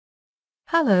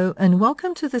Hello and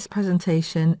welcome to this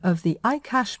presentation of the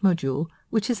ICHCHE module,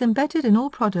 which is embedded in all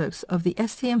products of the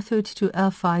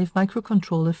STM32L5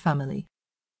 microcontroller family.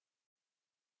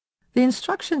 The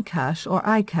Instruction Cache, or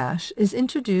ICHCHE, is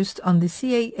introduced on the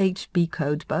CAHB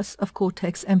code bus of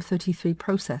Cortex-M33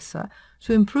 processor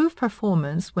to improve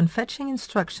performance when fetching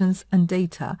instructions and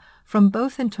data from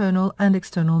both internal and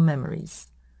external memories.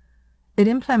 It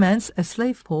implements a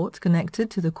slave port connected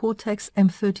to the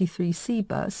Cortex-M33C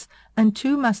bus and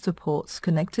two master ports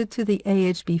connected to the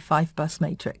AHB5 bus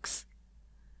matrix.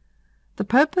 The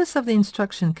purpose of the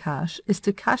instruction cache is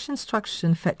to cache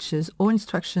instruction fetches or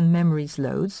instruction memories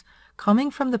loads coming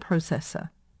from the processor.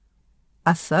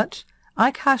 As such,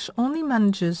 ICHCHE only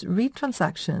manages read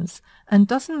transactions and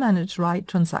doesn't manage write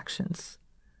transactions.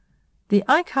 The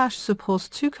ICHCHE supports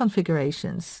two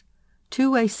configurations: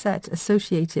 two-way set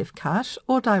associative cache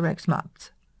or direct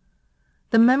mapped.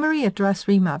 The memory address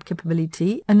remap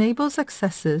capability enables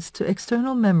accesses to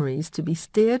external memories to be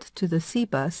steered to the C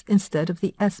bus instead of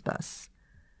the S bus.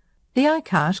 The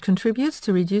ICHCHE contributes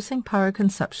to reducing power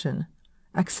consumption.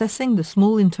 Accessing the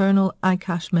small internal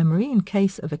ICHCHE memory in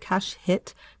case of a cache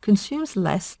hit consumes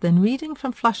less than reading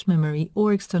from flash memory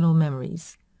or external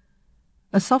memories.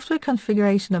 A software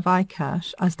configuration of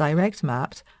ICHCHE as direct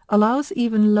mapped allows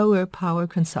even lower power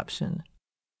consumption.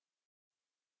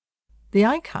 The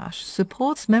ICHCHE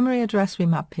supports memory address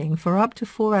remapping for up to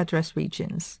 4 address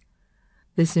regions.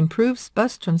 This improves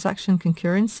bus transaction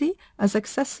concurrency as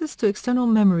accesses to external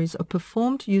memories are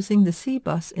performed using the C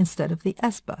bus instead of the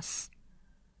S bus.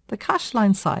 The cache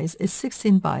line size is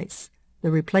 16 bytes.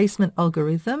 The replacement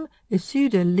algorithm is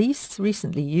pseudo least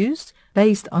recently used,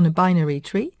 based on a binary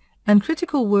tree, and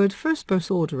critical word first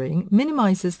bus ordering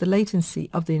minimizes the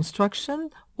latency of the instruction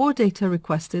or data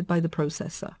requested by the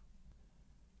processor.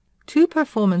 Two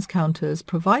performance counters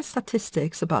provide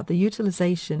statistics about the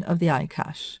utilization of the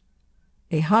ICHCHE.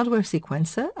 A hardware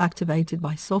sequencer, activated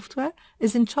by software,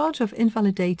 is in charge of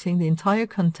invalidating the entire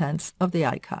contents of the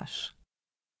ICHCHE.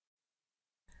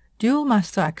 Dual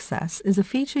master access is a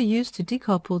feature used to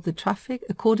decouple the traffic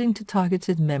according to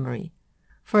targeted memory.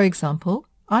 For example,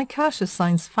 ICHCHE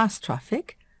assigns fast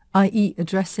traffic, i.e.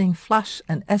 addressing flash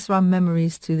and SRAM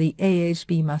memories to the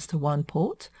AHB Master 1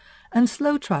 port, and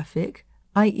slow traffic,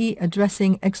 i.e.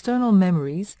 addressing external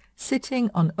memories sitting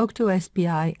on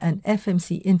OctoSPI and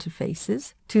FMC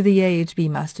interfaces to the AHB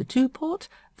Master 2 port,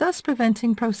 thus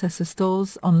preventing processor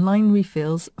stalls on line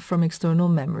refills from external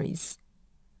memories.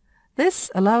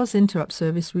 This allows interrupt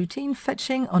service routine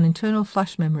fetching on internal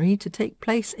flash memory to take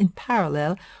place in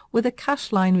parallel with a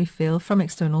cache line refill from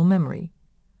external memory.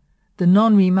 The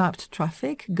non-remapped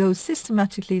traffic goes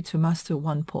systematically to Master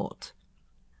 1 port.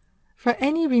 For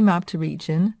any remapped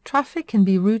region, traffic can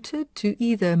be routed to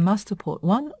either Master Port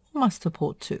 1 or Master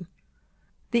Port 2.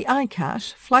 The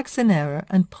ICHCHE flags an error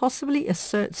and possibly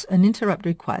asserts an interrupt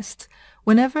request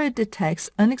whenever it detects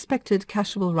unexpected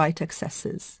cacheable write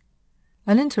accesses.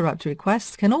 An interrupt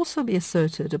request can also be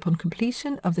asserted upon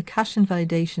completion of the cache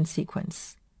invalidation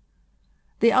sequence.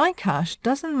 The ICHCHE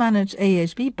doesn't manage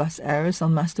AHB bus errors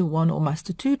on Master 1 or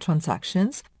Master 2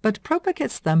 transactions, but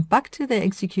propagates them back to the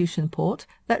execution port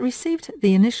that received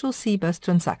the initial C bus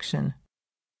transaction.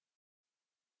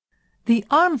 The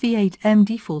ARM-v8m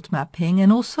default mapping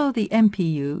and also the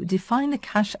MPU define the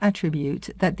cache attribute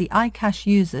that the ICHCHE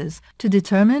uses to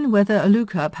determine whether a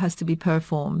lookup has to be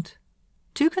performed.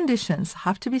 Two conditions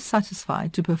have to be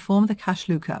satisfied to perform the cache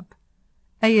lookup: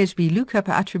 AHB lookup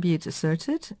attribute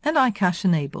asserted and ICHCHE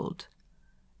enabled.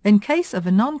 In case of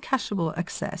a non-cacheable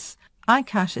access,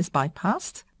 ICHCHE is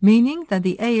bypassed, meaning that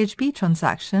the AHB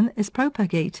transaction is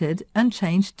propagated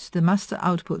unchanged to the master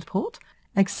output port,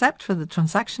 except for the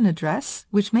transaction address,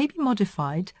 which may be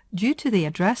modified due to the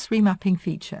address remapping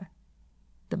feature.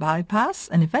 The bypass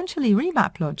and eventually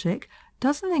remap logic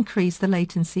doesn't increase the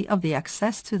latency of the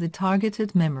access to the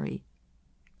targeted memory.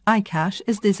 ICHCHE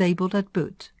is disabled at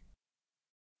boot.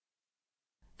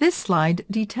 This slide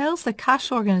details the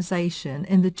cache organization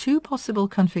in the two possible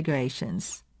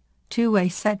configurations: two-way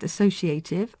set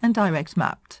associative and direct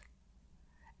mapped.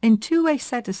 In two-way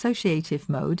set associative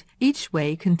mode, each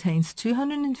way contains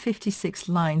 256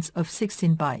 lines of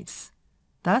 16 bytes.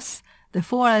 Thus, the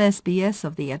 4 LSBs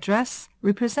of the address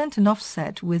represent an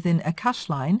offset within a cache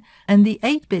line, and the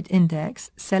 8-bit index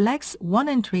selects one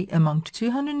entry among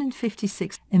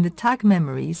 256 in the tag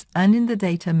memories and in the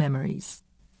data memories.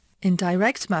 In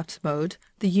direct mapped mode,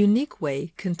 the unique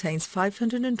way contains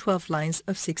 512 lines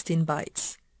of 16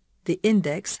 bytes. The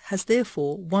index has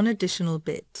therefore one additional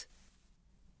bit.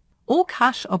 All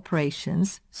cache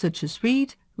operations, such as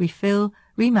read, refill,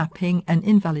 remapping, and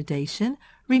invalidation,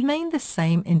 remain the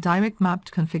same in direct mapped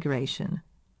configuration.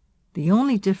 The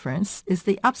only difference is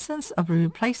the absence of a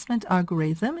replacement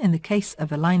algorithm in the case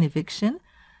of a line eviction,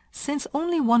 since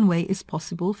only one way is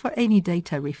possible for any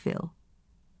data refill.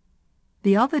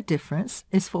 The other difference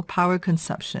is for power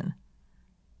consumption.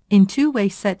 In two-way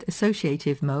set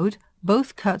associative mode,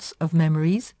 both cuts of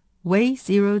memories, way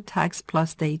 0 tags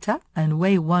plus data and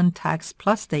way 1 tags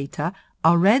plus data,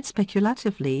 are read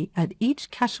speculatively at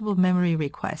each cacheable memory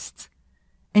request.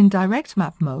 In direct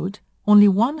map mode, only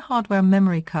one hardware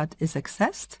memory cut is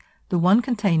accessed, the one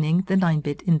containing the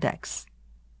 9-bit index.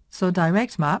 So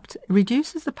direct mapped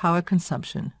reduces the power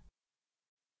consumption.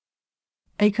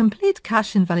 A complete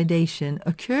cache invalidation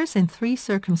occurs in three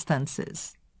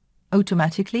circumstances: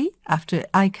 automatically after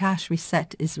iCache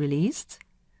reset is released,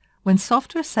 when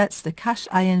software sets the cache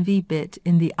INV bit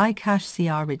in the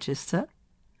ICHCHE register,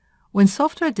 when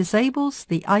software disables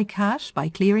the iCache by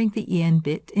clearing the EN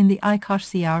bit in the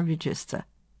ICHCHE register.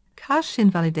 Cache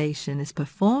invalidation is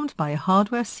performed by a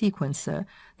hardware sequencer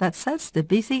that sets the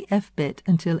busy F bit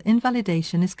until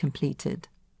invalidation is completed.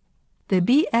 The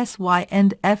BSY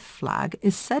and F flag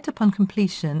is set upon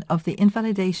completion of the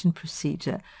invalidation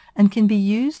procedure and can be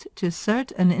used to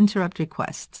assert an interrupt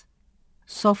request.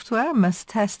 Software must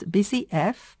test busy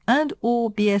F and or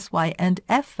BSY and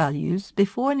F values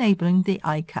before enabling the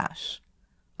iCache.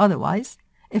 Otherwise,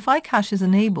 if iCache is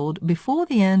enabled before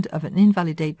the end of an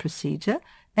invalidate procedure,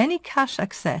 any cache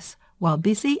access while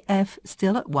busy F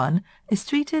still at 1 is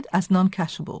treated as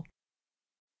non-cacheable.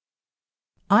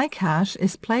 iCache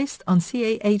is placed on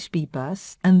CAHB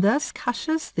bus and thus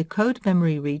caches the code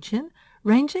memory region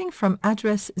ranging from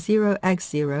address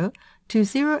 0x0 to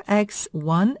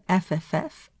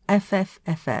 0x1FFF,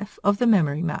 FFFF of the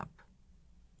memory map.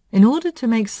 In order to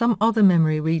make some other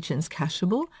memory regions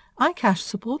cacheable, iCache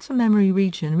supports a memory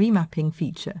region remapping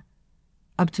feature.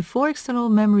 Up to 4 external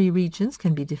memory regions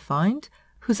can be defined,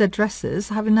 whose addresses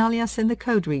have an alias in the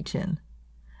code region.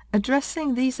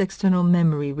 Addressing these external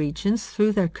memory regions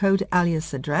through their code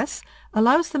alias address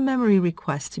allows the memory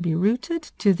request to be routed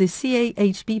to the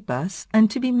CAHB bus and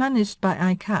to be managed by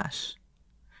iCache.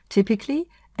 Typically,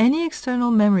 any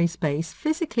external memory space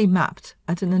physically mapped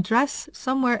at an address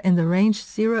somewhere in the range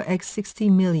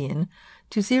 0x60 million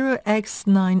to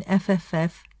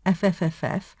 0x9FFF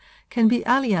FFFF can be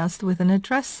aliased with an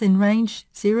address in range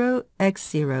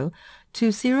 0x0 to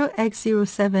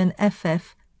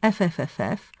 0x07FF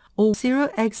FFFF or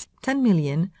 0x10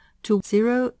 million to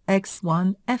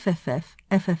 0x1FFF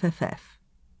FFFF.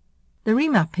 The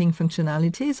remapping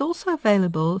functionality is also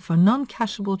available for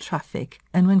non-cacheable traffic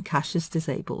and when cache is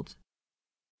disabled.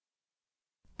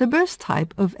 The burst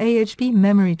type of AHB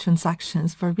memory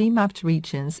transactions for remapped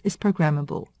regions is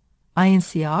programmable,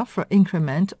 INCR for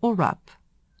increment or wrap.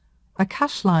 A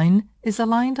cache line is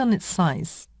aligned on its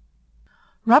size.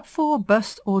 Wrap4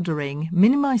 burst ordering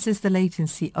minimizes the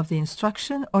latency of the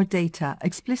instruction or data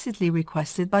explicitly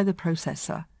requested by the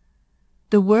processor.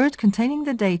 The word containing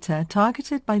the data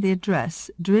targeted by the address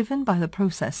driven by the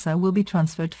processor will be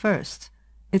transferred first.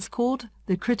 It's called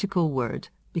the critical word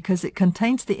because it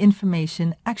contains the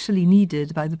information actually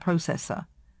needed by the processor.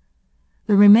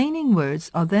 The remaining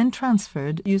words are then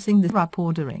transferred using the wrap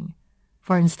ordering.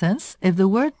 For instance, if the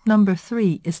word number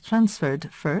 3 is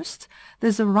transferred first,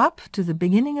 there's a wrap to the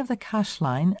beginning of the cache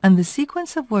line and the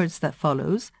sequence of words that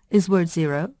follows is word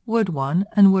 0, word 1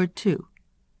 and word 2.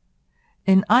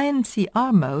 In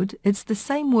INCR mode, it's the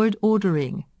same word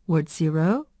ordering, word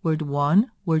 0, word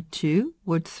 1, word 2,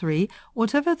 word 3,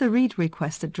 whatever the read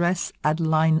request address at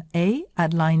line A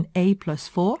plus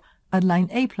 4, at line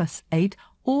A plus 8,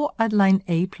 or at line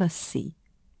A plus C.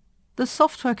 The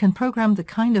software can program the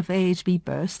kind of AHB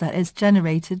burst that is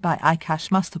generated by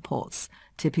iCache master ports,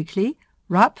 typically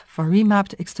wrap for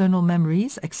remapped external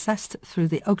memories accessed through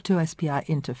the OctoSPI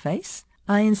interface,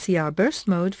 INCR burst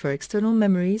mode for external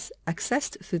memories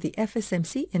accessed through the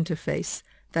FSMC interface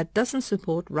that doesn't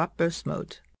support wrap burst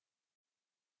mode.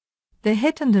 The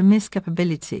hit and a miss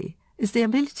capability is the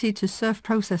ability to serve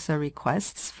processor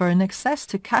requests for an access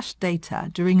to cache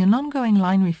data during an ongoing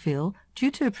line refill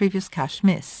due to a previous cache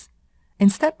miss. In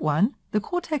step 1, the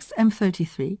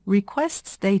Cortex-M33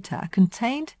 requests data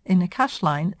contained in a cache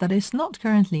line that is not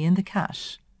currently in the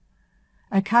cache.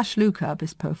 A cache lookup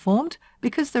is performed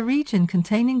because the region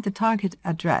containing the target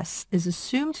address is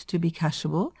assumed to be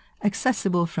cacheable,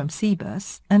 accessible from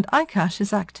CBus, and iCache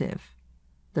is active.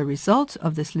 The result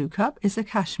of this lookup is a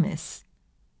cache miss.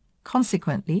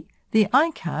 Consequently, the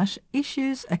iCache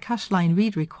issues a cache line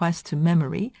read request to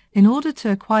memory in order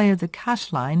to acquire the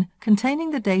cache line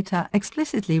containing the data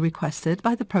explicitly requested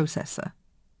by the processor.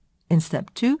 In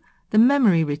step 2, the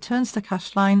memory returns the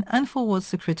cache line and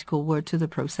forwards the critical word to the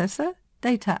processor,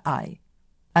 data I.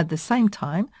 At the same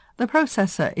time, the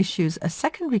processor issues a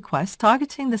second request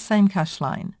targeting the same cache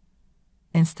line.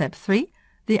 In step 3,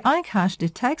 the iCache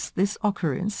detects this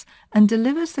occurrence and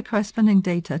delivers the corresponding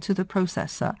data to the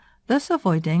processor, thus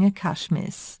avoiding a cache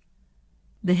miss.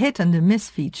 The hit and the miss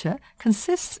feature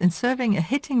consists in serving a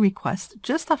hitting request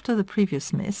just after the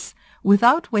previous miss,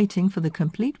 without waiting for the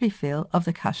complete refill of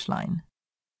the cache line.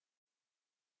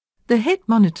 The hit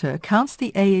monitor counts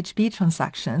the AHB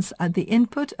transactions at the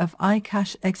input of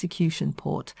iCache execution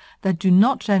port that do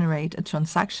not generate a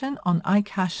transaction on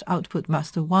iCache output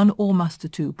master 1 or master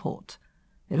 2 port.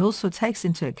 It also takes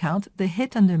into account the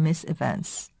hit and the miss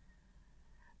events.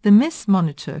 The miss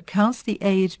monitor counts the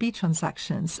AHB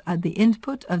transactions at the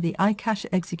input of the iCache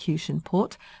execution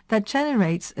port that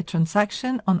generates a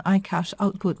transaction on iCache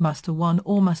output master 1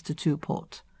 or master 2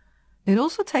 port. It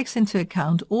also takes into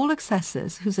account all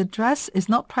accessors whose address is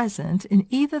not present in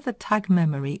either the tag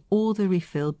memory or the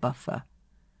refill buffer.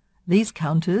 These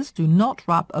counters do not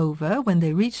wrap over when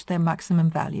they reach their maximum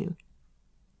value.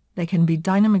 They can be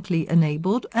dynamically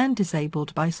enabled and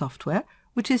disabled by software,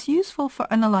 which is useful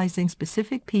for analyzing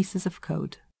specific pieces of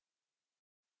code.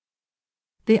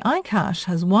 The iCache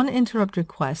has one interrupt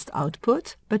request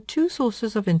output, but two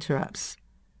sources of interrupts.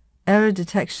 Error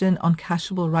detection on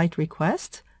cacheable write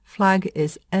request, flag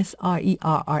is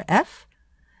SRERRF,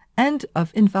 end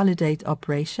of invalidate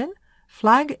operation,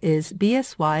 flag is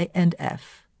BSY and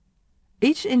F.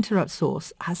 Each interrupt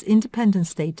source has independent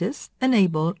status,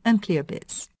 enable, and clear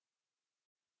bits.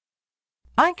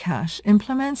 iCache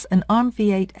implements an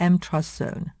ARMv8M trust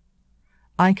zone.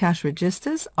 iCache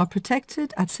registers are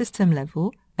protected at system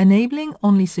level, enabling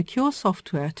only secure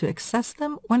software to access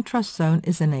them when trust zone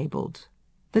is enabled.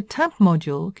 The temp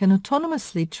module can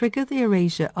autonomously trigger the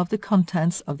erasure of the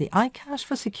contents of the iCache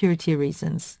for security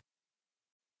reasons.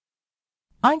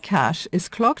 iCache is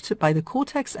clocked by the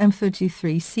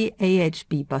Cortex-M33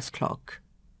 CAHB bus clock,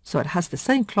 so it has the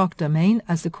same clock domain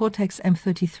as the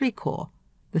Cortex-M33 core,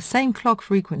 the same clock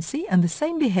frequency and the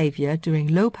same behavior during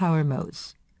low-power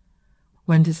modes.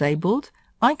 When disabled,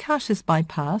 iCache is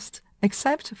bypassed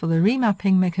except for the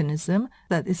remapping mechanism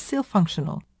that is still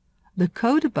functional. The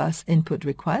code bus input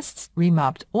requests,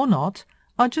 remapped or not,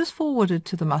 are just forwarded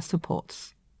to the master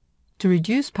ports. To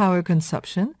reduce power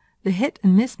consumption, the hit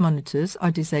and miss monitors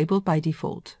are disabled by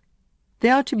default. They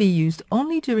are to be used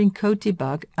only during code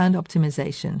debug and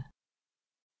optimization.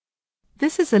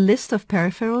 This is a list of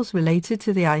peripherals related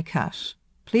to the iCache.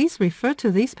 Please refer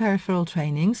to these peripheral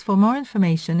trainings for more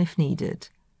information if needed.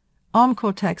 ARM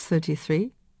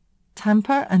Cortex-33,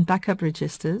 tamper and backup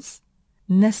registers,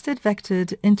 nested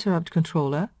vectored interrupt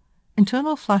controller,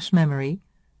 internal flash memory,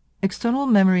 external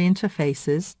memory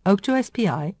interfaces, OCTO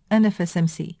SPI, and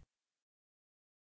FSMC.